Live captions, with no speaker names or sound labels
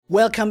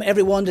Welcome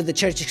everyone to the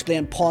Church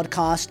Explained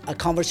podcast, a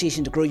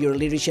conversation to grow your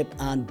leadership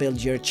and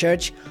build your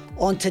church.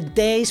 On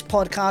today's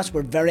podcast,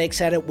 we're very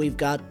excited. We've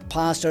got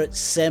Pastor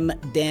Sim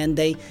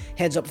Dendy,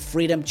 heads up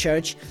Freedom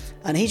Church,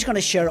 and he's going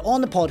to share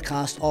on the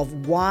podcast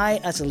of why,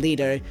 as a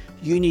leader,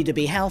 you need to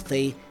be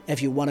healthy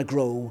if you want to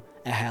grow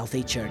a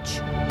healthy church.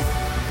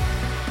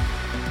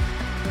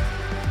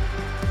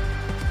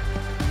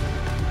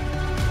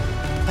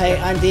 Hey,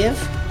 I'm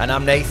Dave. And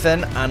I'm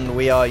Nathan, and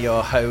we are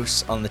your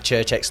hosts on the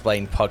Church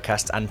Explained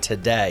podcast. And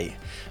today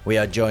we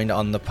are joined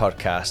on the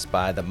podcast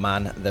by the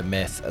man, the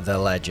myth, the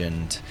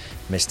legend,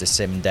 Mr.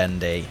 Sim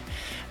Dendy.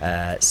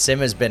 Sim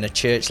has been a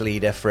church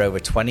leader for over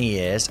 20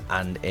 years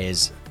and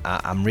is,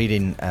 I'm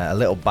reading a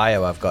little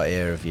bio I've got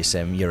here of you,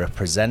 Sim. You're a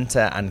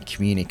presenter and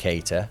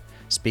communicator,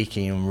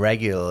 speaking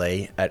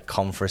regularly at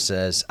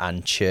conferences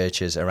and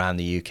churches around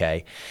the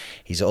UK.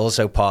 He's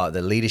also part of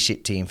the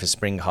leadership team for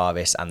Spring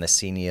Harvest and the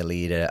senior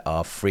leader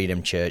of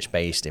Freedom Church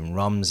based in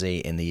Romsey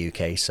in the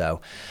UK. So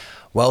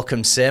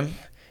welcome, Sim.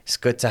 It's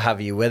good to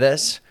have you with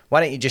us. Why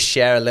don't you just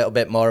share a little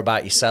bit more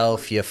about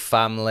yourself, your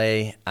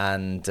family,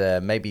 and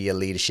maybe your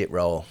leadership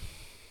role?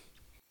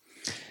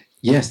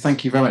 Yes,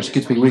 thank you very much.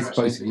 Good to be with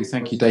both of you.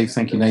 Thank you, Dave.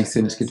 Thank you,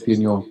 Nathan. It's good to be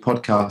on your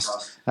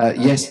podcast.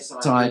 Yes,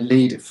 I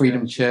lead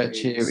Freedom Church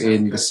here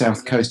in the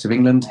south coast of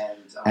England,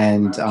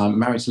 and I'm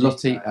married to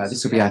Lottie.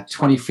 This will be our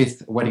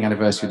 25th wedding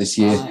anniversary this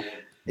year.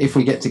 If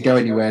we get to go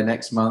anywhere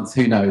next month,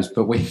 who knows?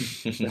 But we're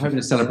hoping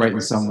to celebrate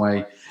in some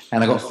way.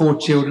 And I've got 4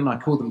 children. I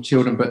call them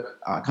children, but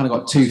I kind of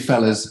got 2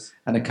 fellas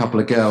and a couple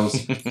of girls.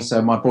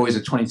 So my boys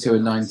are 22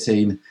 and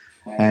 19.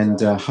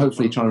 And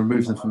hopefully trying to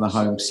remove them from the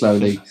home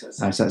slowly.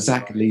 So that's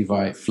Zach,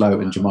 Levi, Flo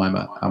and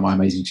Jemima are my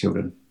amazing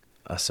children.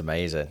 That's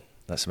amazing.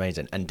 That's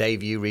amazing. And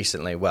Dave, you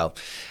recently,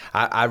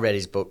 I read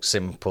his book,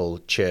 Simple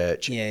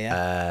Church.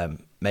 Yeah.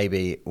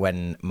 Maybe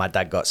when my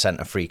dad got sent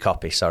a free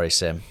copy. Sorry,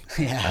 Sim.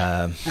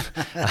 Yeah.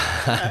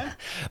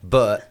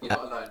 But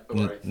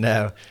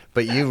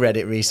you read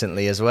it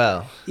recently as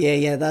well.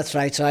 Yeah, that's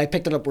right. So I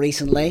picked it up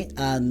recently,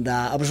 and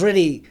I was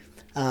really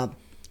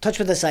touched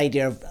with this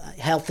idea of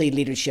healthy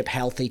leadership,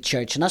 healthy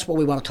church, and that's what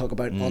we want to talk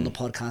about on the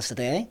podcast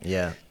today.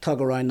 Yeah, talk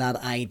around that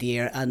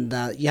idea. And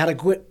you had a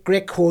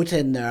great quote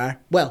in there.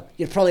 Well,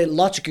 you've probably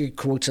lots of good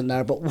quotes in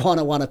there, but one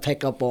I want to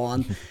pick up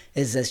on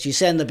is this. You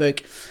say in the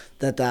book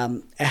that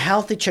a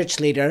healthy church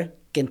leader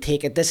can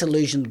take a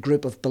disillusioned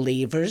group of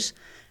believers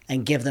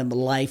and give them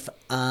life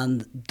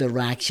and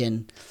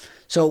direction.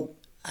 So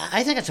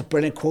I think it's a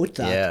brilliant quote,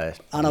 that. Yeah,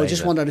 and I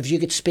just wondered if you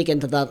could speak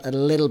into that a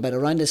little bit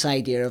around this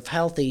idea of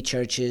healthy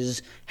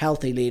churches,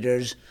 healthy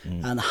leaders,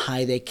 and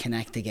how they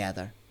connect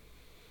together.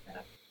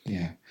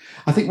 Yeah.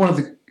 I think one of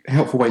the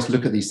helpful ways to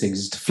look at these things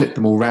is to flip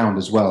them all round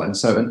as well. And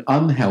so an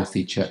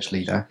unhealthy church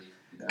leader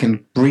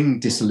can bring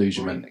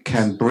disillusionment,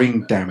 can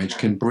bring damage,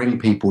 can bring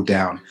people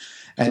down.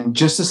 And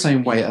just the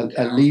same way,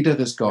 a leader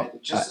that's got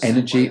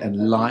energy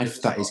and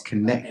life that is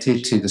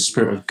connected to the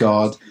Spirit of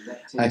God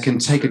can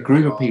take a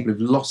group of people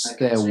who've lost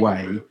their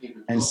way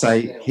and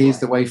say, here's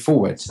the way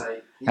forward.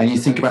 And you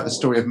think about the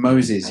story of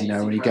Moses,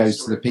 when he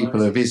goes to the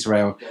people of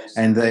Israel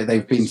and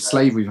they've been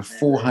slavery for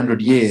 400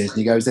 years. And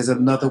he goes, there's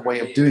another way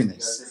of doing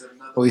this.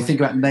 Or you think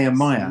about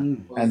Nehemiah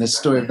and the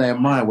story of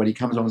Nehemiah when he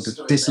comes along with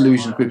a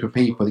disillusioned group of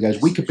people. He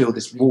goes, we could build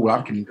this wall.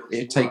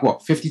 It'd take,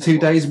 52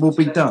 days and we'll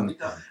be done.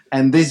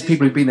 And these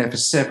people who've been there for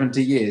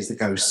 70 years that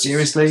go,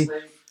 seriously?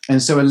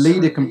 And so a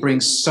leader can bring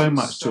so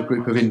much to a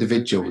group of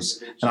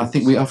individuals. And I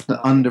think we often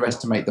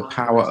underestimate the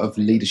power of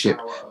leadership,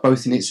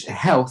 both in its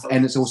health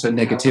and its also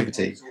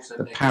negativity,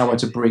 the power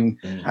to bring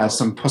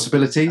some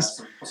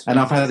possibilities. And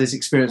I've had this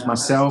experience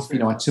myself.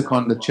 I took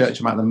on the church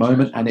I'm at the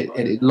moment, and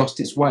it lost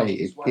its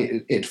way.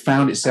 It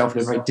found itself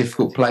in a very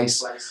difficult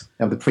place.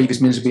 The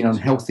previous minister had been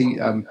unhealthy,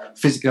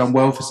 physically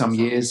unwell for some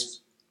years,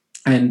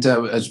 and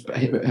was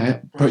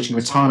approaching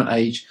retirement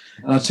age.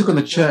 And I took on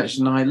the church,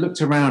 and I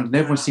looked around, and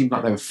everyone seemed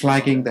like they were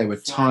flagging, they were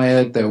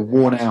tired, they were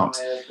worn out.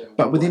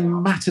 But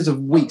within matters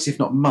of weeks, if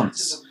not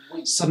months,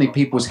 suddenly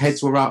people's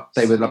heads were up.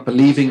 They were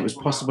believing it was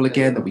possible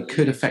again, that we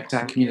could affect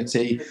our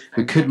community,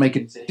 we could make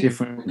a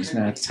difference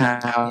in our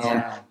town.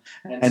 Yeah.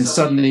 And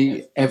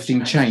suddenly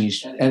everything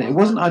changed. And it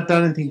wasn't I'd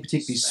done anything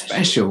particularly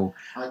special.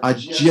 I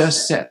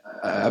just set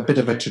a bit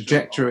of a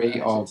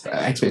trajectory of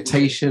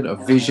expectation,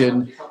 of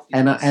vision,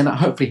 and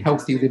hopefully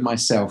healthy within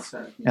myself.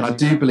 And I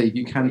do believe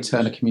you can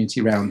turn a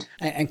community around.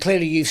 And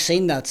clearly you've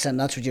seen that, Sim.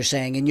 That's what you're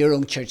saying. In your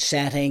own church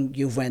setting,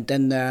 you've went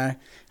in there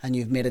and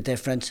you've made a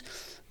difference.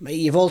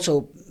 You've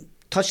also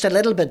touched a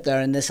little bit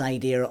there in this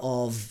idea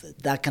of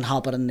that can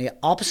happen in the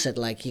opposite.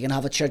 Like, you can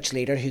have a church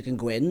leader who can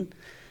go in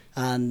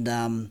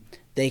and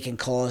they can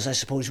cause, I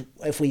suppose,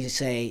 if we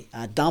say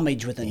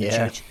damage within the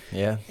church.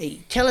 Yeah.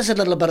 Tell us a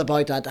little bit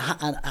about that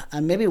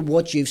and maybe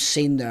what you've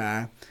seen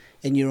there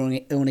in your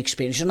own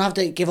experience. You don't have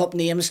to give up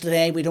names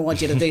today. We don't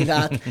want you to do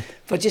that.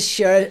 But just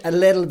share a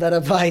little bit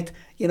about,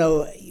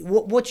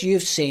 what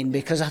you've seen,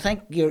 because I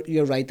think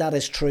you're right. That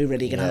is true,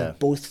 really. You can have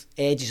both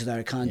edges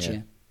there, can't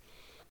you?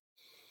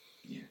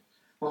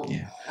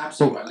 Yeah.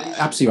 Well,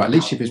 absolutely right.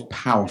 Leadership is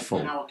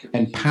powerful,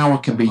 and power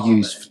can be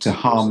used to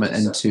harm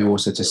and to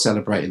also to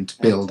celebrate and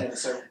to build.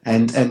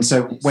 And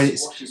so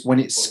when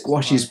it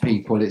squashes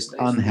people, it's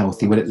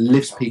unhealthy. When it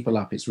lifts people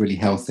up, it's really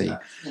healthy.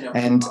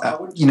 And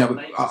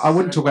I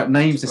wouldn't talk about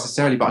names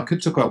necessarily, but I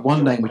could talk about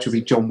one name, which would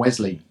be John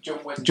Wesley.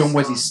 John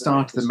Wesley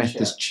started the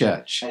Methodist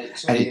Church,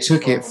 and it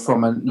took it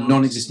from a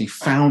non-existing, he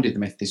founded the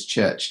Methodist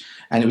Church,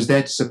 and it was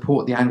there to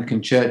support the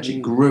Anglican Church.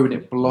 It grew and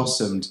it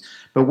blossomed.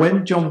 But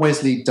when John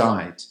Wesley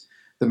died,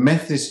 the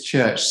Methodist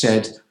Church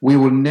said, we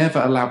will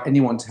never allow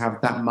anyone to have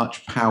that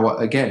much power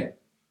again.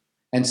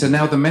 And so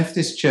now the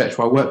Methodist Church,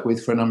 who I worked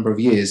with for a number of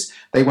years,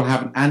 they will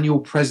have an annual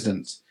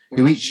president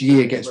who each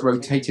year gets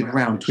rotated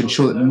around to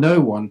ensure that no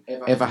one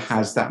ever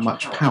has that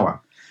much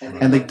power.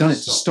 And they've done it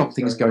to stop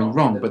things going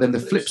wrong. But then the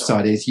flip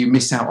side is you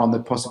miss out on the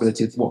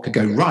possibility of what could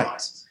go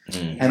right.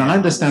 And I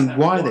understand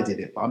why they did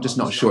it, but I'm just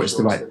not sure it's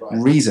the right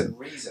reason.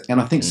 And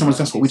I think sometimes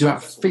that's what we do out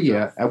of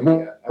fear. And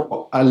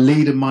what a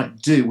leader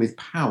might do with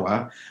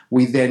power,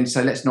 we then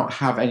say, let's not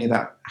have any of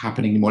that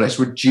happening anymore. Let's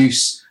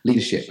reduce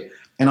leadership.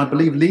 And I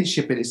believe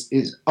leadership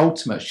is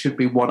ultimate, should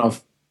be one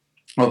of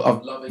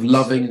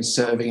loving and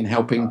serving and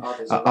helping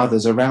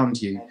others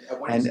around you.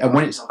 And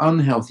when it's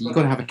unhealthy, you've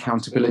got to have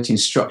accountability and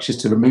structures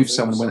to remove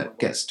someone when it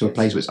gets to a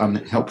place where it's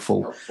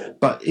unhelpful.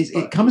 But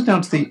it comes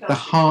down to the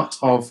heart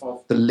of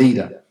the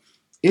leader.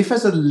 If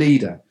as a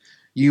leader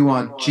you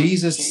are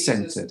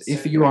Jesus-centered,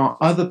 if you are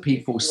other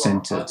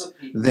people-centered,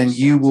 then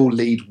you will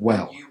lead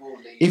well.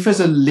 If as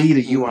a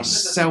leader you are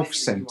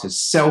self-centered,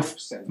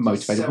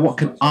 self-motivated, what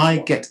can I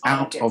get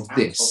out of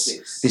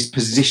this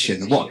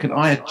position? What can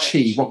I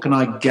achieve? What can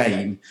I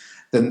gain?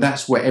 Then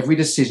that's where every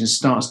decision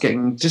starts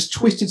getting just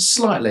twisted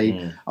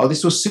slightly. Oh,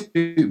 this will suit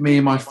me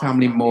and my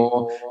family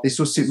more. This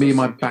will suit me and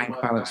my bank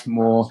balance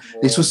more.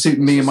 This will suit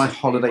me and my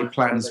holiday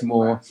plans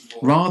more,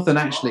 rather than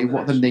actually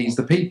what the needs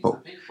of the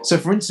people. So,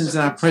 for instance,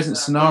 in our present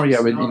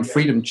scenario in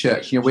Freedom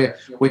Church,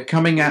 we're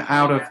coming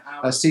out of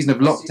a season of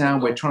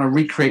lockdown. We're trying to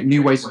recreate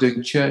new ways of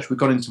doing church. We've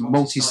gone into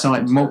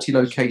multi-site,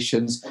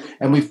 multi-locations,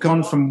 and we've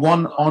gone from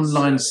one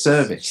online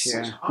service,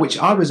 which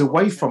I was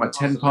away from at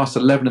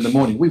 11:10 in the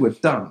morning. We were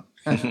done.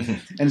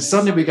 And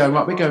suddenly we're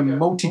going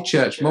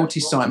multi-church,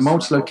 multi-site,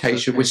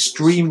 multi-location. We're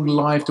streamed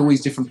live to all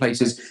these different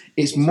places.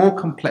 It's more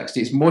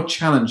complexity, it's more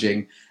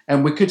challenging,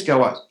 and we could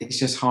go, it's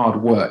just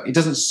hard work. It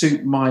doesn't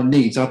suit my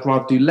needs. I'd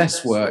rather do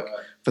less work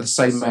for the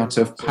same amount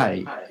of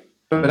pay.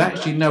 But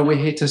actually, no, we're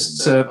here to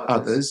serve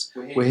others.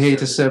 We're here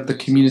to serve the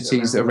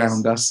communities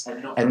around us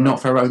and not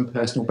for our own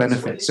personal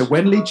benefit. So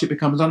when leadership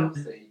becomes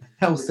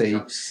unhealthy,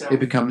 it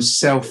becomes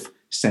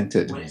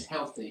self-centered.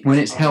 When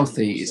it's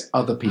healthy, it's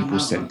other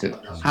people-centered.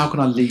 How can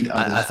I lead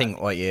others? I think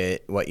what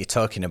you're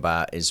talking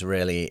about is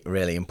really,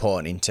 really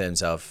important in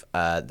terms of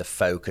the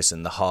focus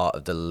and the heart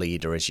of the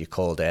leader, as you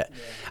called it.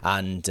 Yeah.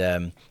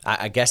 And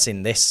I guess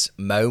in this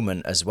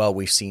moment as well,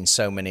 we've seen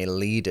so many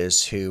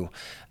leaders who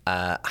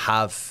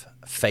have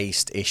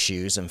faced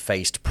issues and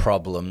faced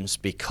problems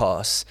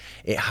because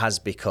it has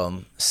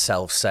become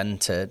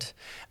self-centered,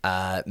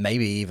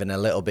 maybe even a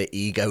little bit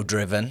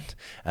ego-driven,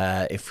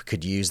 if we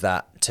could use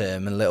that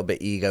term, a little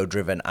bit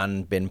ego-driven,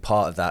 and been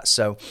part of that.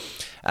 So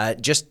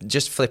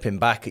just flipping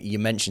back, you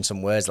mentioned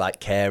some words like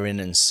caring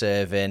and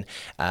serving.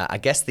 I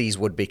guess these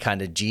would be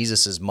kind of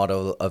Jesus's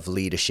model of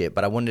leadership,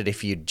 but I wondered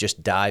if you'd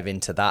just dive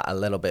into that a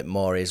little bit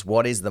more.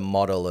 What is the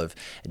model of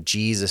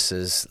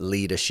Jesus's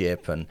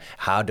leadership, and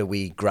how do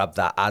we grab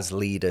that as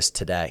leaders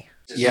today?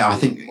 Yeah, I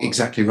think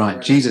exactly right.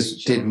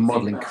 Jesus did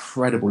model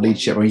incredible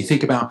leadership. When you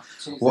think about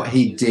what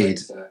he did,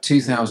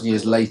 2,000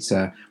 years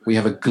later, we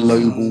have a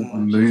global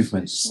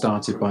movement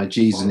started by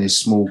Jesus and his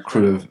small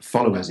crew of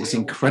followers. It's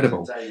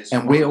incredible.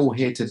 And we're all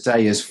here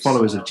today as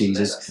followers of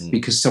Jesus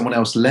because someone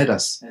else led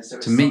us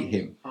to meet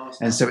him.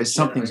 And so it's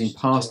something that's been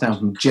passed down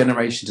from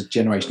generation to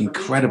generation.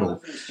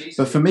 Incredible.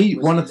 But for me,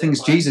 one of the things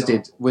Jesus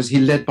did was he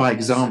led by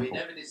example.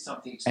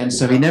 And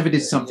so he never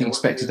did something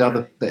expected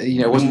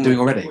wasn't doing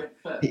already.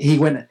 He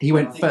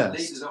went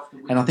first.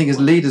 And I think as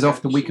leaders,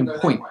 often we can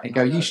point and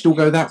go, you should all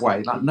go that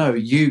way. Like, no,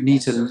 you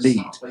need to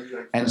lead.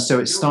 And so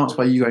it starts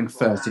by you going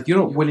first. If you're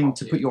not willing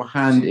to put your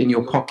hand in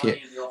your pocket,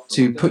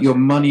 to put your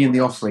money in the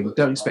offering,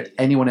 don't expect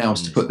anyone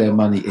else to put their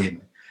money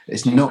in.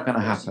 It's not going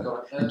to happen.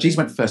 And Jesus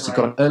went first. He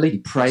got up early. He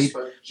prayed.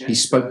 He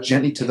spoke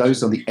gently to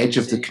those on the edge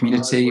of the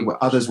community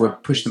where others were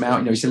pushed them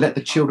out. He said, let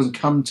the children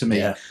come to me.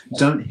 Yeah.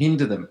 Don't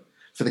hinder them.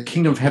 For the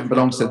kingdom of heaven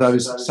belongs to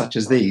those such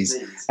as these.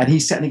 And he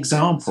set an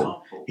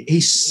example.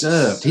 He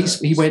served.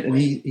 He went and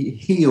he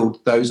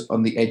healed those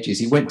on the edges.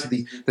 He went to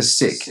the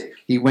sick.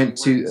 He went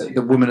to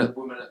the woman at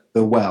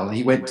the well.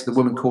 He went to the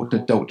woman caught in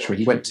adultery.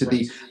 He went to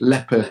the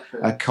leper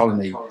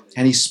colony.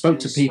 And he spoke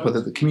to people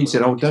that the community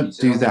said, don't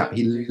do that.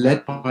 He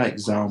led by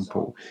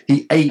example.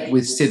 He ate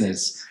with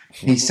sinners.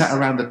 He sat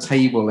around the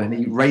table and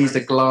he raised a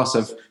glass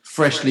of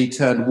freshly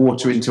turned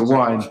water into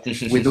wine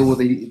with all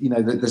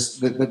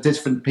the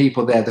different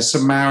people there, the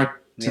Samaritans,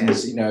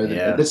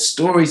 the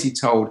stories he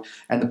told,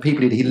 and the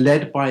people he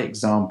led by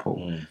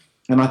example.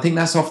 And I think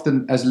that's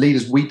often, as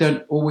leaders, we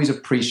don't always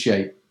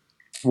appreciate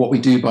what we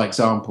do by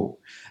example.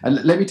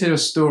 And let me tell you a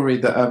story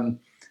that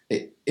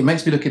it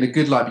makes me look in a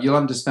good light, but you'll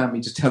understand me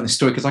just telling this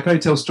story because I can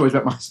only tell stories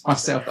about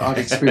myself that I've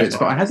experienced.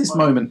 But I had this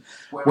moment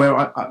where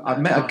I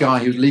met a guy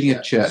who was leading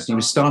a church and he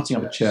was starting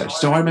up a church.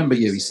 So I remember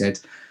you, he said,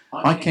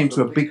 I came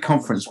to a big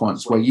conference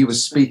once where you were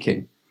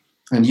speaking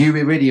and you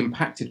really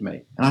impacted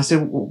me. And I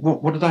said,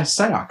 what did I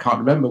say? I can't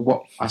remember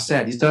what I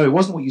said. He said, no, it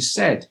wasn't what you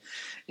said.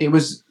 It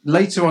was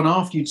later on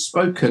after you'd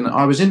spoken,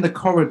 I was in the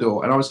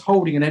corridor and I was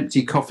holding an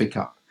empty coffee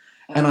cup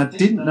and I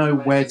didn't know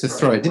where to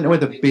throw it, didn't know where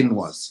the bin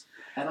was.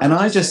 And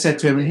I just said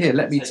to him, here,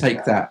 let me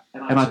take that.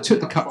 And I took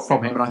the cup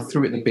from him and I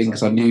threw it in the bin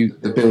because I knew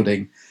the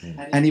building.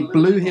 And it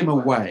blew him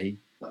away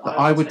that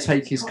I would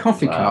take his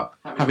coffee cup,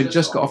 having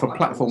just got off a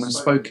platform and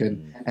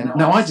spoken. And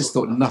now I just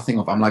thought nothing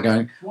of it. I'm like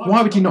going,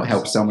 why would you not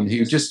help someone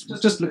who just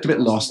looked a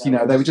bit lost? You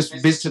know, they were just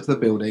visitors to the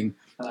building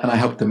and I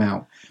helped them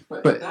out.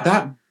 But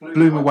that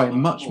blew him away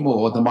much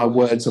more than my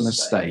words on the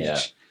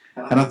stage.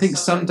 And I think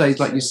some days,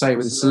 like you say,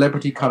 with the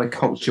celebrity kind of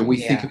culture,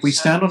 we think if we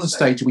stand on a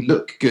stage and we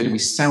look good and we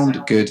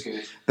sound good,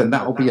 then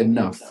that will be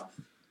enough.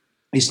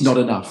 It's not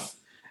enough.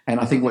 And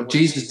I think what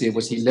Jesus did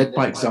was he led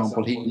by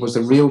example. He was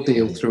the real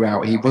deal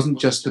throughout. He wasn't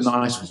just the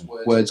nice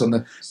words on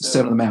the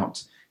Sermon on the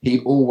Mount. He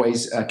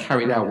always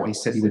carried out what he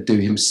said he would do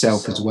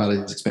himself as well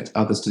as expect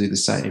others to do the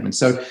same. And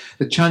so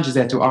the challenge is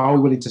there to, are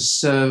we willing to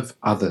serve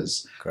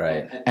others?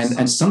 Great.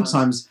 And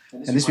sometimes,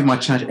 and this would be my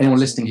challenge, anyone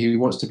listening who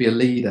wants to be a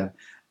leader,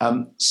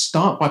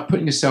 start by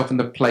putting yourself in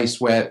the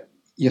place where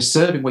you're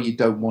serving where you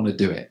don't want to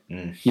do it.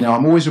 You know,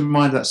 I'm always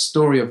reminded that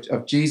story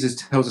of Jesus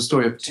tells a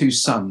story of two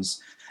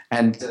sons.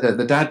 And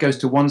the dad goes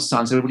to one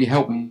son, says, will you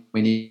help me?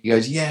 And he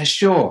goes, yeah,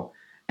 sure.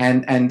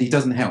 And he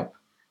doesn't help.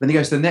 Then he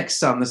goes to the next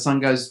son. The son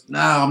goes, no,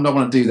 I'm not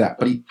going to do that.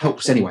 But he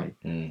helps anyway.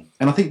 And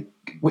I think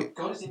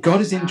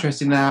God is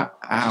interested in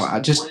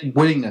our just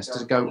willingness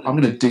to go, I'm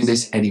going to do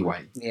this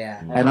anyway.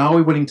 Yeah. And are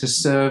we willing to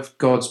serve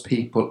God's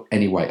people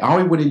anyway? Are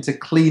we willing to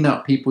clean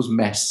up people's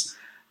mess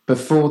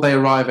before they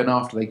arrive and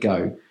after they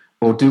go?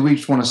 Or do we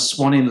just want to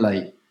swan in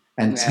late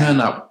and turn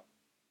up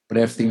but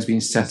everything's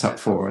been set up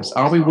for us?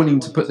 Are we willing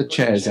to put the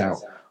chairs out,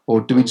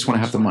 or do we just want to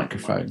have the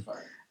microphone?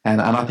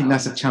 And I think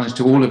that's a challenge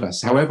to all of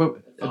us.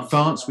 However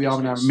advanced we are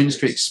in our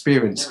ministry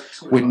experience,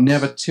 we're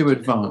never too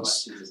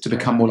advanced to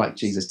become more like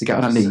Jesus, to get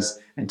on our knees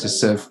and to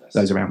serve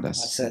those around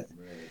us. That's it.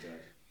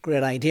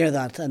 Great idea,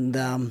 that.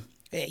 And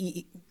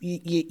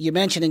you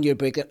mentioned in your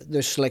book that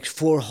there's like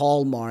 4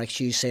 hallmarks,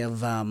 you say,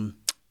 of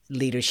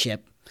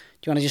leadership.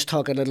 Do you want to just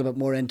talk a little bit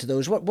more into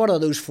those? What are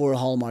those 4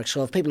 hallmarks?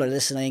 So if people are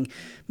listening,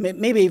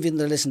 maybe even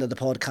they're listening to the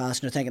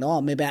podcast and they're thinking, oh,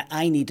 maybe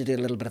I need to do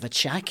a little bit of a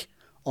check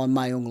on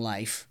my own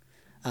life,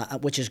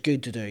 which is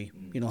good to do.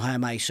 You know, how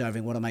am I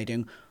serving? What am I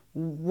doing?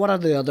 What are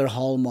the other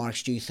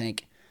hallmarks, do you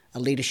think, a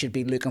leader should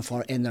be looking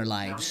for in their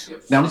lives?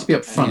 Now, let's be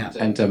up front,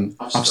 and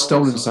I've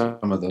stolen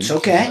some of them. It's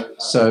okay.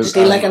 So,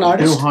 steal like an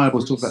artist. Bill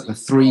Hybels talked about the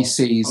 3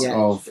 C's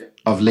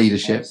of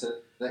leadership.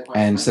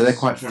 And so they're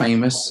quite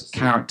famous: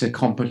 character,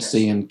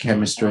 competency, and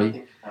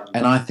chemistry.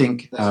 And I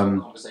think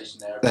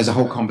there's a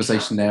whole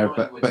conversation there.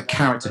 But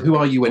character, who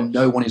are you when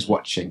no one is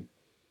watching?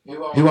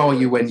 Who are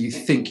you when you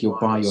think you're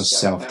by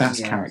yourself? That's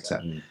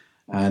character.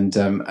 And,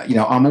 you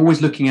know, I'm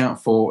always looking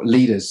out for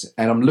leaders,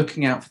 and I'm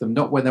looking out for them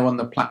not when they're on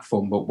the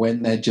platform, but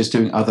when they're just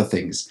doing other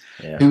things.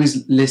 Yeah. Who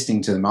is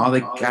listening to them? Are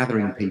they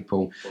gathering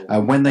people?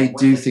 When they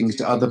do things,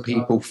 do other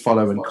people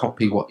follow and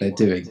copy what they're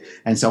doing?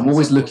 And so I'm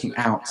always looking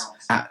out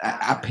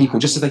at people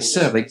just as they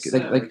serve.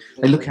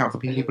 They look out for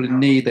people in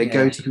need. They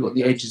go to people at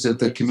the edges of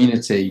the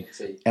community.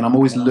 And I'm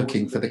always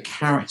looking for the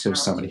character of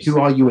somebody. Who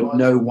are you when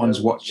no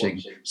one's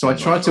watching? So I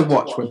try to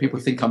watch when people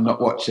think I'm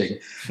not watching.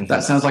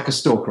 That sounds like a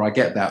stalker, I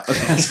get that. But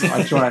that's what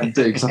I try and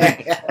do.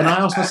 And I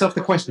ask myself the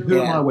question, who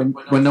am I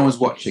when no one's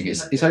watching?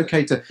 It's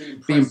okay to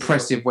be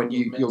impressive when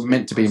you're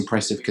meant to be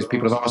impressive, because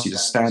people have asked you to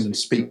stand and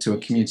speak to a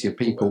community of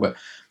people. But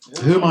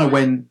who am I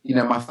when, you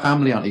know, my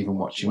family aren't even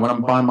watching, when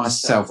I'm by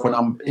myself, when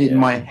I'm in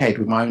my head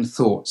with my own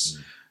thoughts?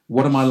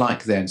 What am I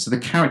like then? So the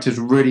character is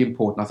really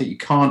important. I think you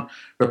can't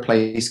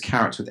replace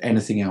character with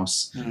anything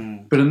else.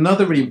 But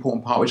another really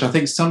important part, which I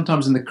think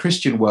sometimes in the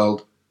Christian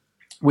world,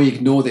 we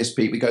ignore this,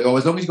 Pete. We go, oh,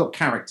 as long as you've got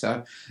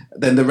character,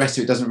 then the rest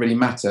of it doesn't really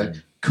matter.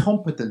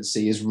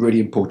 Competency is really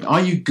important.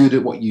 Are you good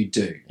at what you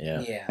do?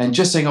 Yeah. And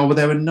just saying, oh, well,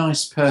 they're a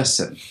nice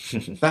person,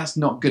 that's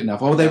not good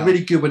enough. Oh, they're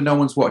really good when no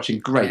one's watching.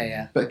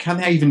 Great. But can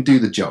they even do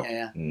the job?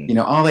 You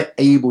know, are they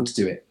able to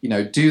do it? You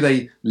know, do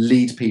they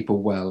lead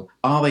people well?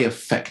 Are they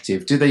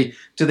effective? Do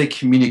they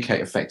communicate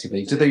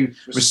effectively? Do they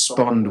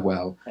respond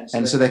well?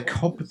 And so their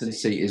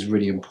competency is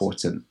really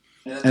important.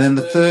 And then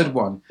the third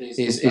one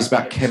is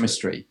about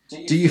chemistry.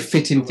 Do you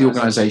fit into the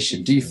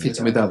organisation? Do you fit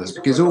in with others?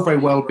 Because all very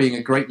well being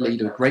a great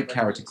leader, a great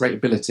character, great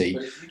ability,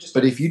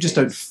 but if you just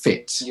don't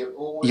fit,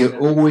 you're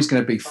always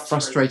going to be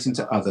frustrating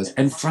to others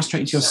and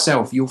frustrating to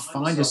yourself. You'll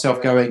find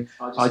yourself going,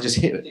 I just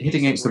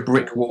hitting against the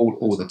brick wall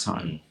all the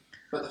time.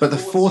 But the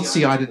 4th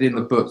C I did in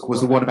the book was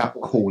the one about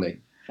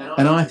calling.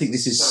 And I think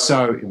this is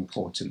so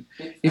important.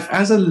 If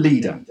as a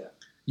leader,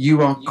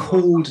 You are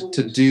called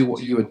to do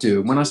what you are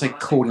doing. When I say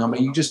calling, I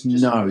mean you just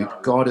know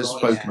God has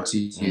spoken to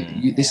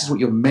you. This is what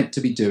you're meant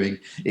to be doing.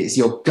 It's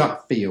your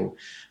gut feel.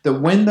 That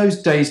when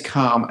those days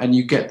come and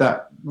you get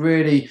that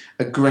really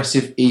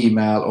aggressive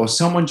email, or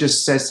someone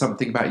just says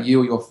something about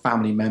you or your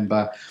family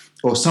member,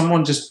 or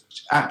someone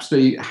just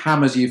absolutely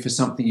hammers you for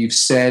something you've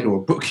said or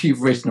a book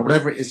you've written or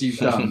whatever it is you've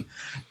done,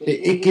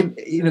 it can,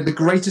 the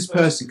greatest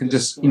person can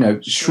just,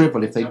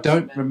 shrivel if they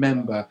don't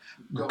remember,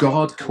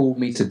 God called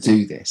me to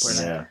do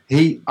this. Yeah.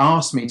 He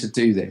asked me to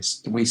do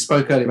this. We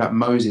spoke earlier about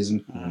Moses,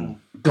 and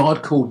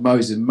God called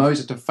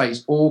Moses to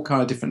face all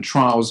kind of different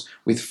trials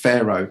with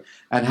Pharaoh,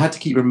 and had to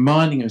keep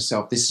reminding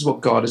himself, this is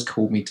what God has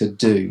called me to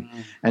do.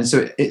 And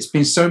so it's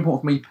been so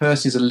important for me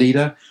personally as a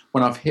leader,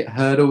 when I've hit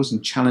hurdles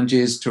and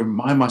challenges, to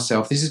remind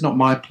myself, this is not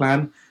my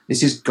plan,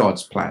 this is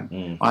God's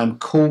plan. I'm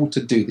called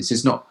to do this.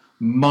 It's not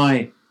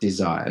my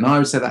desire. And I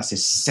would say that's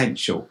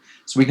essential.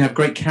 So we can have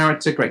great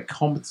character, great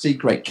competency,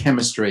 great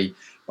chemistry.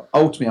 But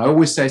ultimately, I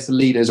always say to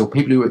leaders or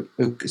people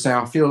who say,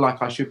 I feel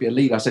like I should be a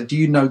leader, I said, do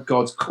you know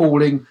God's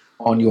calling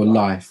on your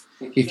life?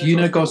 If you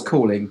know God's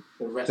calling,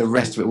 the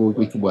rest of it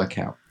we can work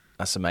out.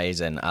 That's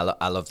amazing.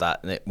 I love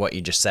that. What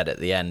you just said at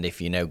the end,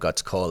 if you know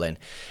God's calling,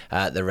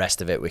 the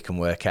rest of it we can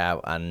work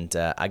out. And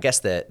I guess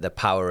the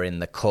power in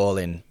the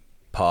calling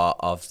part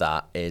of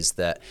that is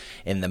that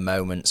in the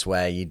moments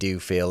where you do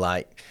feel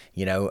like,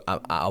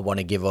 I want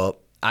to give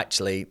up,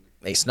 actually,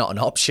 it's not an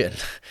option.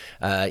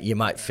 You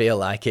might feel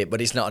like it,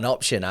 but it's not an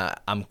option.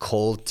 I'm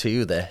called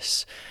to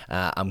this.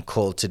 I'm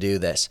called to do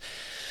this.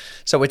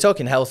 So we're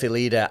talking healthy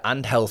leader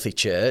and healthy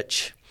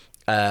church.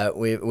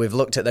 We've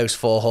looked at those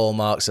 4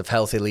 hallmarks of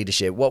healthy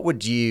leadership. What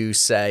would you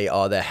say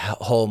are the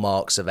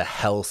hallmarks of a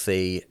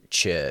healthy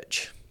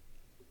church?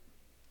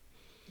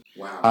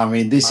 Wow. I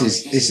mean, this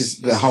is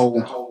the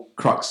whole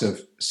crux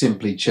of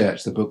Simply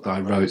Church, the book that I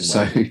wrote.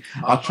 So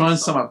I'll try and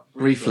sum up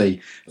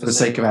briefly for the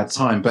sake of our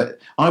time. But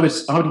I would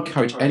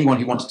encourage anyone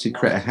who wants to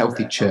create a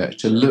healthy church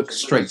to look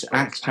straight to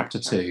Acts chapter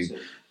 2,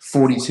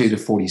 42 to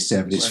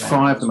 47. It's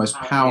 5 of the most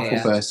powerful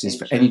verses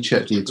for any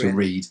church leader to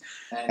read.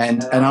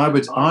 And I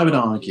would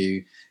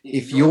argue,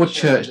 if your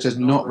church does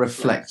not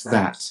reflect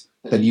that,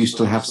 then you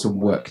still have some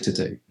work to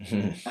do.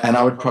 And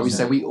I would probably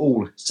say we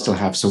all still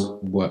have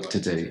some work to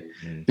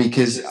do,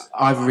 because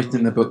I've written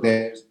in the book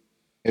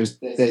there's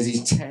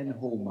these 10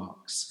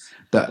 hallmarks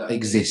that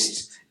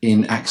exist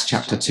in Acts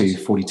chapter 2,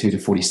 42 to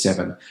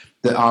 47,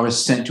 that are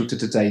essential to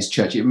today's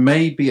church. It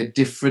may be a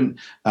different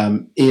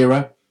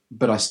era,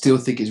 but I still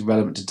think it's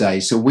relevant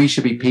today. So we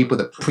should be people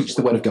that preach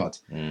the word of God.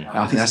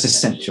 I think that's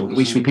essential.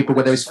 We should be people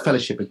where there is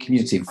fellowship and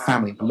community and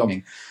family and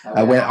belonging,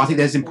 where I think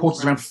there's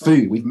importance around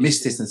food. We've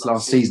missed this this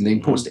last season, the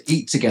importance to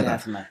eat together,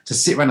 definitely, to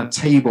sit around a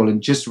table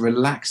and just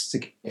relax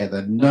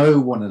together,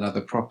 know one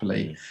another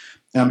properly,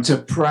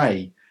 to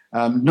pray,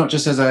 not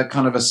just as a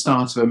kind of a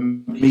start of a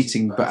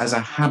meeting, but as a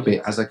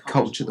habit, as a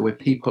culture, that we're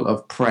people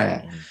of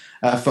prayer.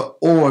 For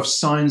awe of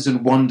signs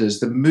and wonders,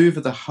 the move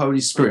of the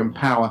Holy Spirit and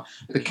power.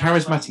 The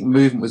charismatic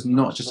movement was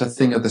not just a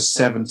thing of the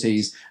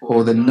 70s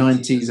or the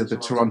 90s of the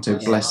Toronto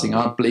blessing.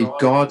 I believe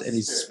God and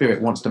His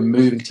Spirit wants to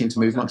move and continue to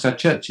move amongst our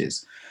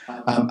churches.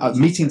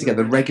 Meeting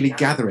together, regularly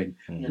gathering.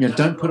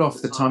 Don't put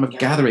off the time of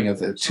gathering,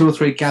 of 2 or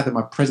 3 gather in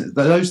my presence.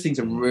 Those things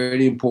are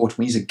really important.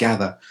 We need to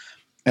gather.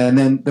 And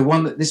then the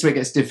one this is where it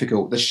gets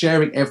difficult, the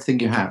sharing everything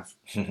you have.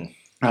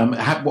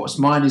 What's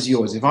mine is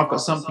yours. If I've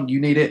got something, you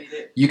need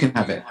it, you can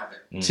have it.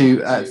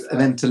 And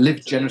then to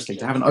live generously,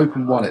 to have an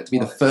open wallet, to be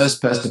the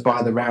first person to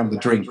buy the round of the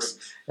drinks.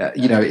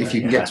 If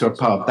you can get to a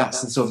pub,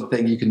 that's the sort of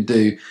thing you can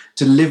do.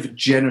 To live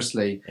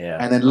generously.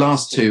 And then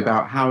last 2,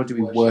 about how do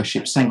we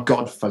worship, staying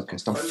God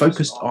focused. I'm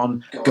focused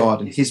on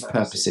God and His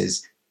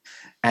purposes.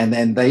 And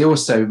then they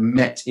also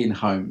met in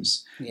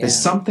homes. There's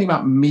something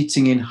about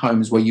meeting in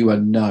homes where you are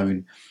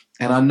known.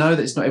 And I know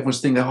that it's not everyone's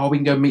thing that, we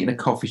can go meet in a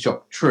coffee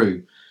shop.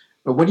 True.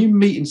 But when you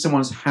meet in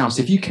someone's house,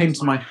 if you came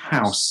to my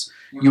house,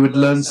 you would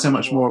learn so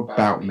much more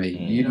about me.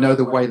 You'd know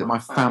the way that my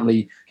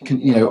family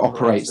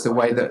operates, the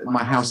way that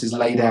my house is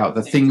laid out,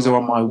 the things are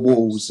on my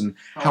walls, and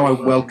how I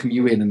welcome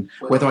you in, and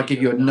whether I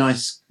give you a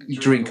nice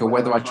drink or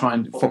whether I try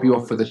and fob you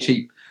off with a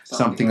cheap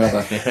something or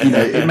other.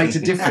 It makes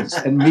a difference.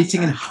 And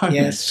meeting in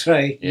homes,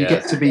 you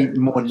get to be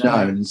more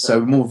known,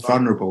 so more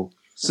vulnerable.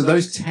 So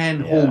those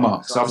 10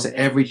 hallmarks, obviously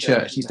every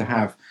church needs to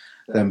have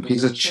them,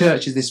 because a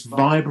church is this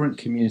vibrant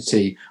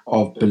community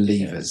of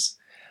believers.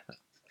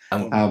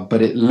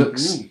 But it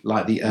looks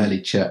like the early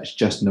church,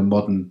 just in a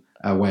modern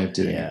way of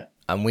doing it.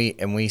 And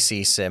we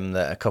see, Sim,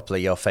 that a couple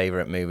of your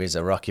favourite movies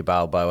are Rocky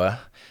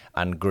Balboa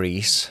and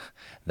Grease.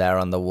 There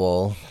on the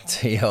wall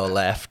to your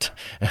left.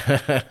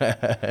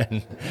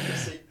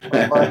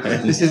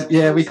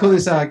 We call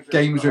this our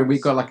games room.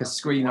 We've got like a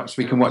screen up so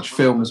we can watch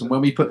films. And when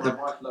we put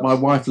my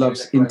wife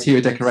loves interior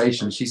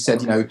decoration. She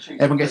said,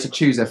 everyone gets to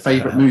choose their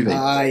favourite movie.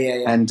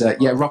 And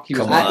Rocky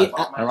was all right.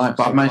 But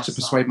I've managed to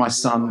persuade my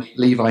son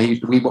Levi.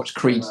 We watched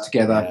Creed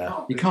together.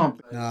 You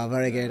can't. Oh,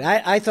 very good.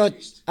 I thought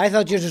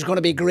yours was going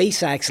to be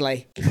Grease,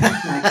 actually.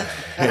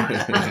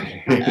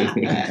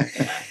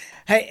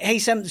 Hey,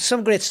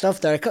 some great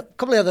stuff there. A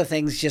couple of other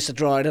things just to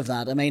draw out of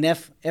that. I mean,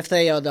 if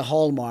they are the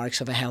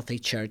hallmarks of a healthy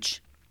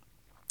church,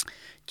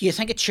 do you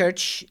think a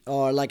church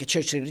or like a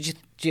church leader,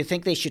 do you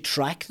think they should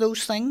track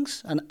those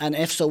things? And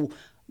if so,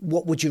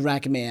 what would you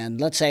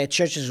recommend? Let's say a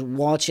church is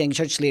watching,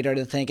 church leader,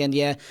 they're thinking,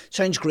 yeah,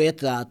 sounds great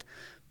that,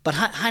 but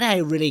how do I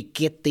really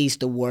get these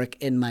to work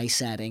in my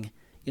setting?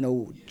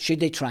 Should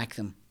they track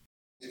them?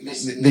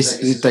 Dave,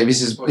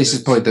 this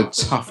is probably the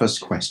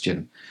toughest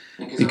question,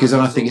 because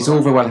I think it's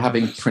all very well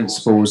having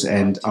principles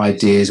and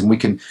ideas, and we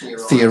can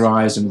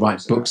theorize and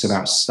write books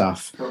about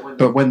stuff,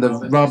 but when the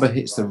rubber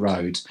hits the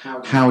road,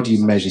 how do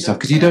you measure stuff?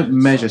 Because you don't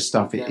measure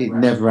stuff, it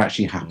never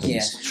actually happens.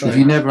 Yeah, if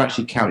you never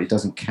actually count, it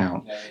doesn't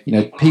count.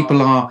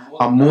 People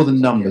are more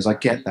than numbers. I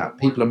get that.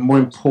 People are more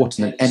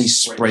important than any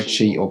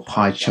spreadsheet or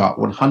pie chart,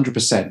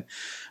 100%.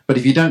 But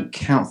if you don't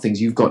count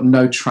things, you've got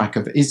no track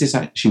of, is this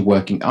actually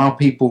working? Are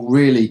people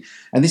really,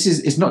 and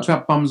it's not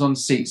about bums on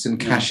seats and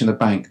cash in the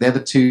bank. They're the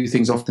two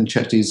things often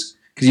churches,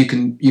 because you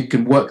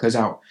can work those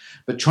out.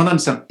 But trying to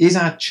understand, is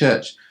our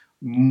church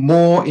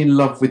more in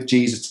love with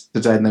Jesus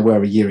today than they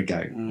were a year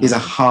ago? Is a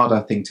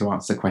harder thing to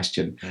answer the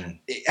question.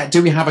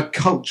 Do we have a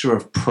culture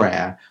of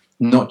prayer,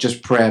 not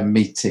just prayer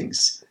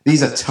meetings?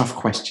 These are tough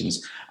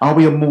questions. Are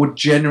we a more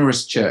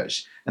generous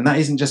church? And that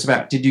isn't just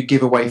about, did you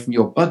give away from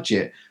your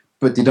budget,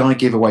 but did I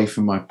give away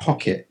from my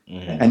pocket?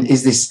 And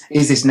is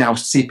this now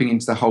seeping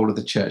into the whole of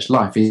the church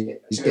life? Do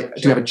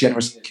we have a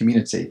generous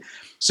community?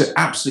 So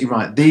absolutely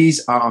right.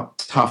 These are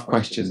tough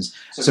questions.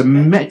 So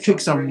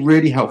metrics are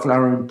really helpful,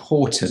 are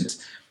important,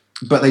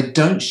 but they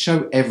don't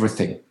show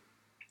everything.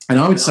 And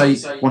I would say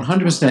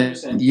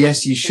 100%,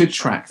 yes, you should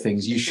track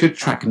things. You should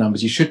track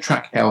numbers. You should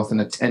track health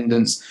and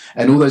attendance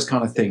and all those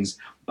kind of things.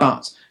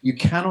 But you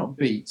cannot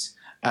beat,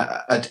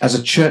 as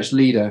a church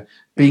leader,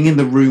 being in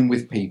the room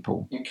with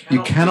people.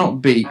 You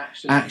cannot be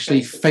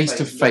actually face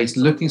to face,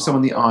 looking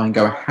someone in the eye and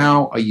go,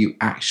 how are you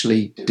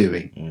actually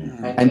doing?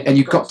 And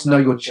you've got to know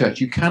your church.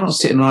 You cannot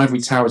sit in an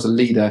ivory tower as a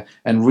leader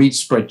and read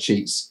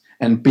spreadsheets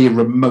and be a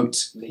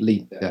remote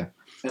leader.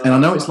 And I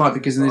know it's like,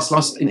 because in this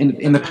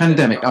in the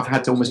pandemic, I've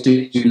had to almost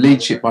do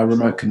leadership by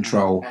remote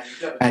control,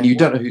 and you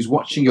don't know who's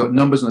watching. You've got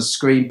numbers on the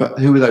screen, but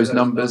who are those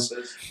numbers?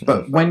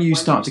 But when you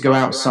start to go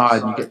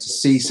outside and you get to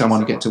see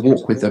someone, you get to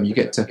walk with them, you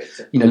get to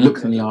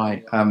look them in the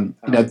eye.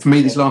 For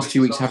me, these last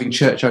 2 weeks, having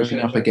church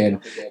opening up again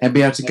and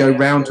be able to go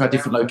round to our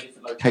different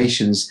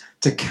locations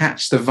to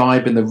catch the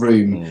vibe in the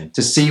room,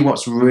 to see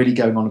what's really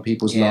going on in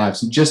people's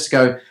lives, and just to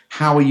go,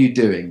 how are you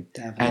doing?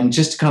 Definitely. And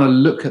just to kind of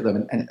look at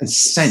them and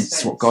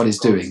sense what God is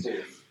doing.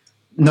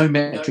 No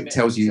metric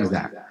tells you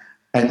that.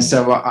 And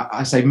so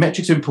I say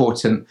metrics are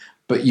important,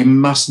 but you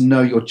must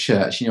know your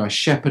church. A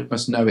shepherd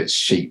must know its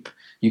sheep.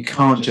 You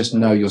can't just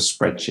know your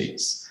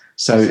spreadsheets.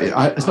 So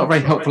it's not a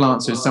very helpful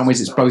answer. In some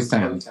ways, it's both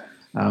and.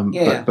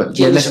 But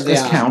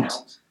let's count.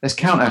 Let's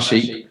count our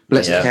sheep. But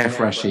let's care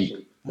for our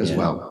sheep as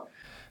well.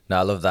 No,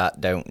 I love that.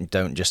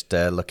 Don't just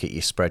look at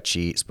your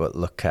spreadsheets, but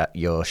look at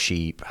your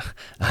sheep.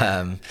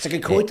 It's a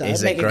good quote.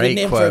 It's a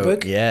great quote. For a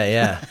book.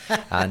 Yeah.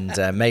 And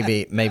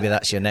maybe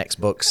that's your next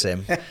book,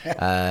 Sim,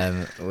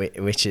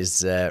 which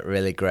is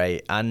really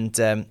great. And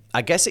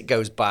I guess it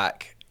goes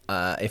back,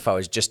 if I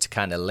was just to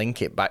kind of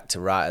link it back to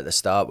right at the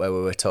start where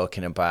we were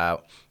talking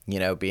about,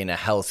 being a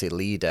healthy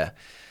leader.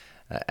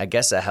 I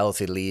guess a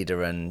healthy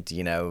leader and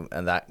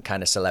that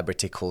kind of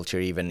celebrity culture,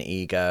 even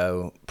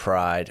ego,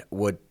 pride,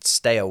 would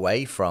stay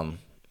away from,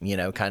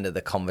 kind of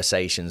the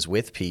conversations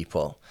with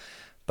people.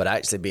 But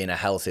actually being a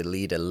healthy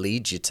leader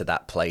leads you to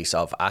that place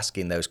of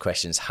asking those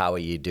questions, how are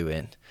you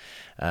doing?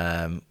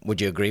 Would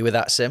you agree with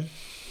that, Sim?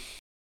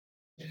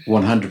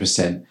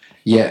 100%.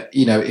 Yeah,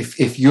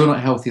 if you're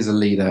not healthy as a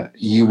leader,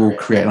 you will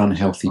create an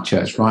unhealthy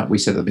church, right? We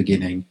said at the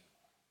beginning.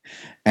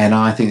 And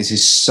I think this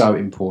is so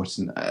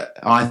important.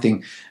 I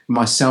think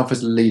myself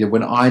as a leader,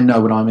 when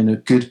I'm in a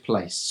good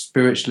place,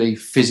 spiritually,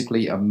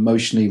 physically,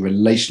 emotionally,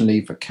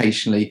 relationally,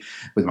 vocationally,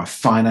 with my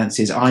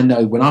finances, I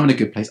know when I'm in a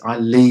good place, I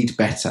lead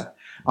better.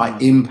 I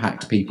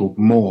impact people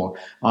more.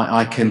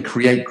 I can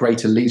create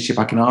greater leadership.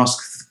 I can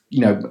ask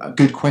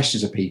good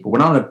questions of people.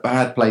 When I'm in a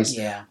bad place,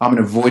 I'm in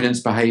avoidance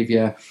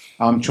behavior.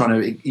 I'm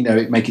trying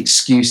to make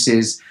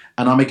excuses,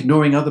 and I'm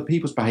ignoring other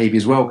people's behavior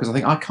as well, because I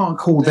think I can't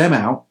call them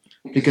out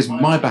because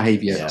my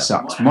behavior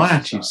sucks, my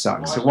attitude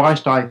sucks. So why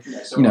should I,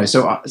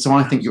 so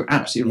I think you're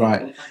absolutely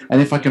right.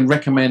 And if I can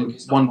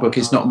recommend one book,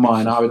 it's not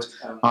mine. I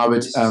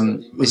would.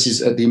 This is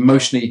The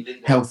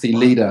Emotionally Healthy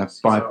Leader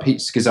by Pete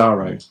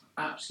Scazzaro.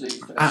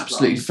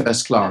 Absolutely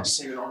first class.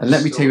 And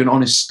let me tell you an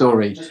honest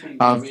story.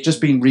 I've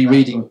just been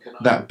rereading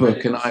that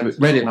book, and I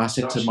read it and I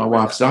said to my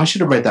wife, I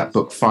should have read that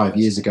book 5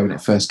 years ago when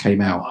it first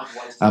came out.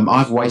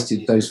 I've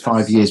wasted those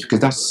 5 years, because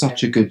that's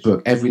such a good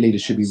book. Every leader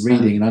should be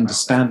reading and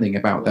understanding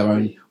about their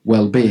own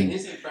well-being.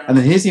 And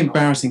then here's the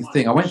embarrassing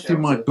thing. I went through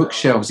my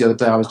bookshelves the other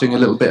day. I was doing a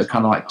little bit of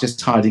kind of like just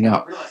tidying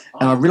up,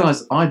 and I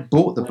realized I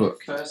bought the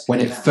book when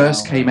it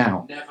first came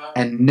out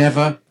and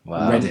never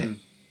read it.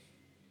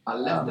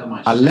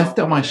 I left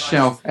it on my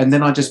shelf, and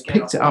then I just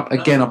picked it up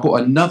again. I bought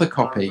another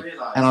copy,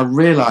 and I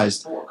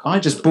realized I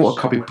just bought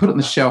a copy, put it on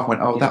the shelf, and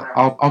went,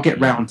 I'll get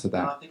round to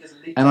that.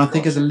 And I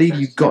think as a leader,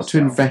 you've got to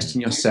invest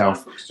in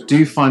yourself.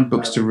 Do find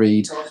books to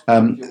read.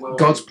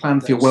 God's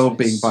Plan for Your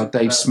Wellbeing by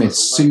Dave Smith,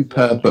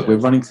 superb book. We're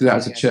running through that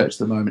as a church at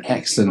the moment.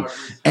 Excellent.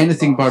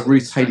 Anything by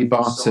Ruth Haley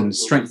Barton,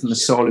 Strengthen the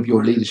Soul of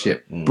Your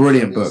Leadership.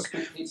 Brilliant book.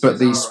 But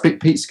the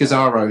Pete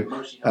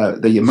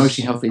Scazzaro, the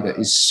Emotionally Health Leader,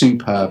 is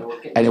superb,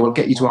 and it will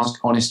get you to ask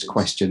honest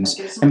questions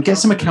and get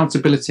some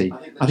accountability.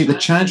 I think the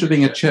challenge of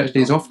being a church leader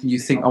is often you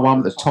think, I'm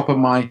at the top of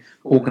my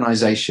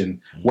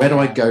organisation. Where do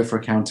I go for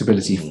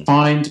accountability?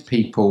 Find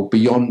people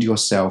beyond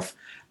yourself.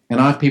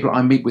 And I have people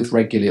I meet with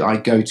regularly, I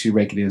go to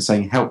regularly and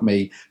saying, help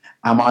me,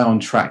 am I on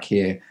track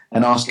here?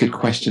 And ask good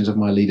questions of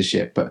my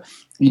leadership. But,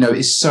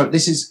 this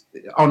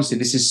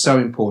is so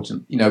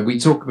important. We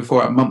talked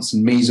before about mumps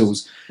and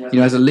measles.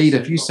 As a leader,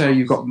 if you say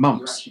you've got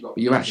mumps, but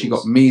you actually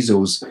got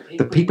measles,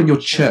 the people in your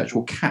church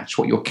will catch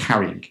what you're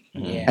carrying.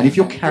 Yeah. And if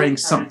you're carrying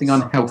something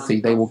unhealthy,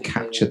 they will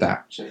capture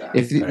that.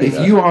 If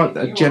you are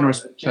a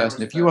generous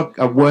person, if you are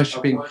a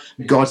worshipping,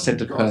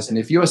 God-centered person,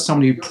 if you are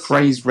someone who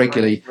prays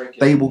regularly,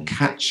 they will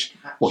catch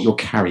what you're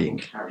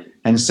carrying.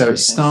 And so it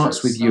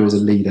starts with you as a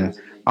leader.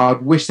 I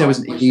wish there was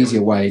an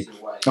easier way.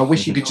 I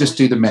wish you could just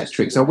do the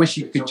metrics. I wish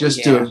you could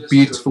just do a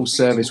beautiful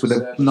service with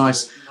a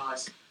nice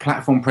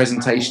platform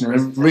presentation and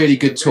a really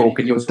good talk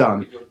and you're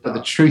done. But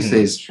the truth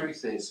is,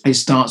 it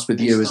starts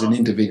with you as an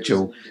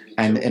individual.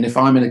 And if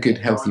I'm in a good,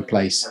 healthy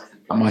place,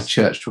 my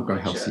church will grow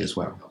healthy as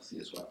well.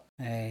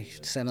 Hey,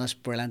 Sim, that's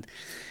brilliant.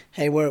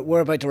 Hey, we're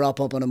about to wrap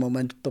up in a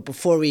moment, but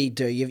before we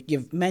do,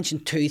 you've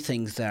mentioned two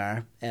things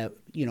there,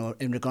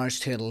 in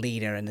regards to a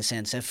leader, in the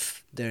sense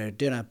if they're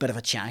doing a bit of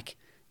a check.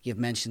 You've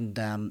mentioned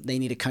they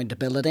need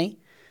accountability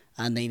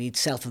and they need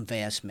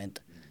self-investment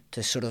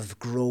to sort of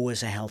grow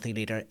as a healthy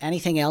leader.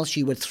 Anything else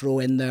you would throw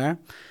in there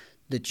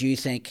that you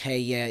think,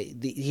 hey,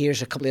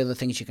 here's a couple of other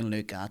things you can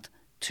look at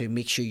to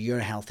make sure you're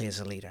healthy as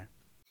a leader?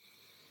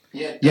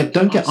 Yeah,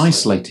 don't get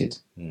isolated.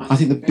 I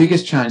think the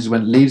biggest challenge is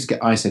when leaders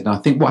get isolated. And I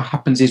think what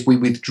happens is we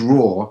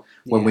withdraw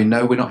when we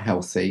know we're not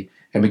healthy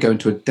and we go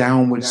into a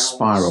downward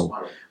spiral.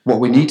 What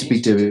we need to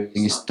be doing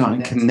is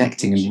starting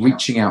connecting and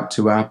reaching out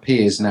to our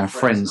peers and our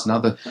friends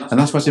and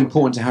that's why it's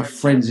important to have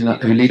friends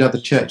who lead other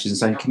churches and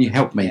saying, can you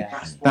help me?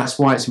 That's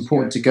why it's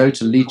important to go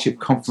to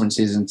leadership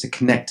conferences and to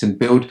connect and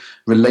build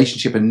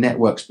relationship and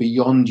networks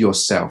beyond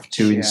yourself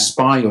to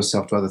inspire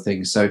yourself to other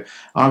things. So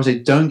I would say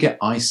don't get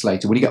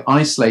isolated. When you get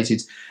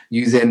isolated,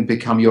 you then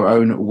become your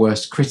own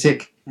worst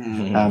critic.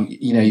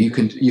 You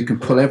can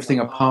pull everything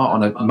apart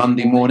on a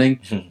Monday morning,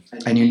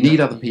 and you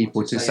need other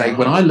people to say,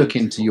 when I look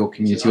into your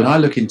community, when I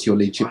look into your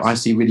leadership, I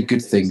see really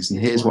good things, and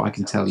here's what I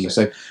can tell you.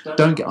 So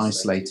don't get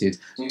isolated,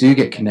 do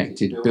get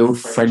connected, build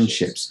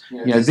friendships.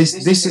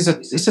 This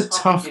is a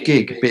tough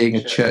gig being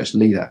a church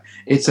leader.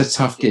 It's a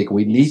tough gig.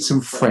 We need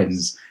some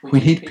friends. We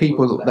need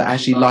people that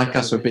actually like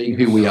us for being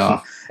who we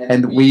are,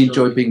 and we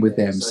enjoy being with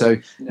them. So,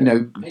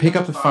 pick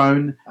up the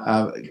phone,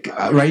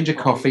 arrange a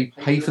coffee,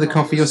 pay for the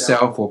coffee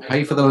yourself or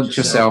pay for the lunch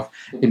yourself,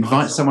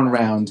 invite someone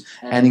round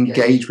and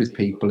engage with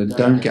people, and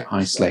don't get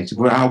isolated.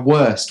 We're our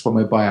worst when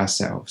we're by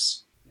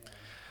ourselves.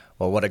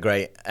 Well, what a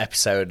great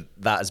episode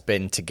that has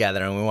been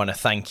together, and we want to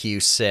thank you,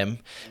 Sim.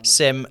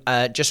 Sim,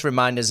 just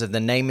remind us of the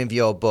name of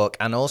your book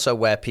and also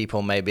where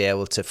people may be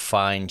able to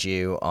find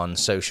you on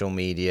social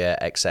media,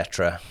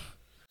 etc.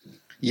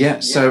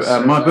 Yeah,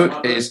 so my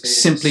book is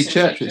Simply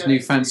Church. It's a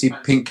new fancy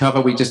pink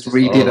cover. We just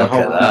redid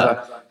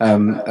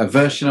a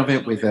version of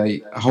it with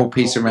a whole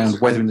piece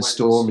around weathering the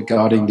storm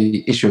regarding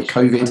the issue of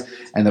COVID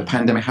and the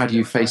pandemic. How do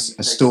you face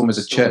a storm as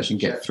a church and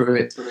get through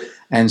it?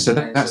 And so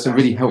that's a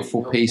really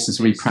helpful piece and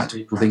some really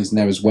practical things in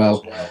there as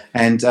well.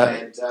 And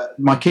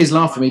my kids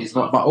laugh at me because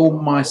all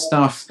my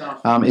stuff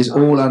is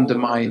all under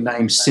my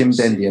name, Sim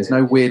Dendy. There's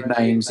no weird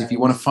names. If you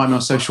want to find me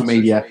on social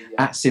media,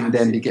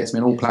 @SimDendy gets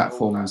me on all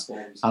platforms,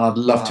 and I'd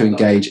love to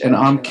engage. And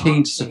I'm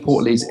keen to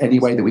support leaders any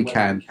way that we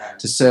can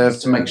to serve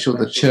to make sure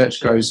the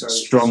church grows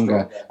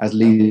stronger as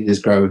leaders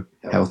grow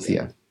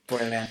healthier.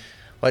 Brilliant.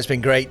 Well, it's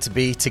been great to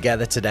be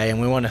together today,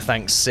 and we want to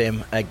thank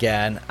Sim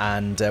again,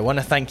 and want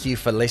to thank you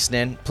for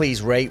listening.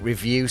 Please rate,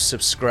 review,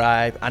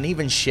 subscribe, and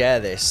even share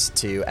this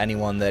to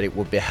anyone that it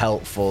would be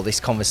helpful, this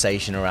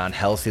conversation around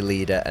healthy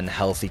leader and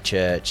healthy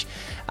church.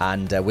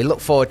 And we look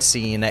forward to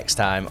seeing you next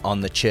time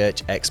on the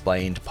Church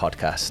Explained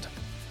podcast.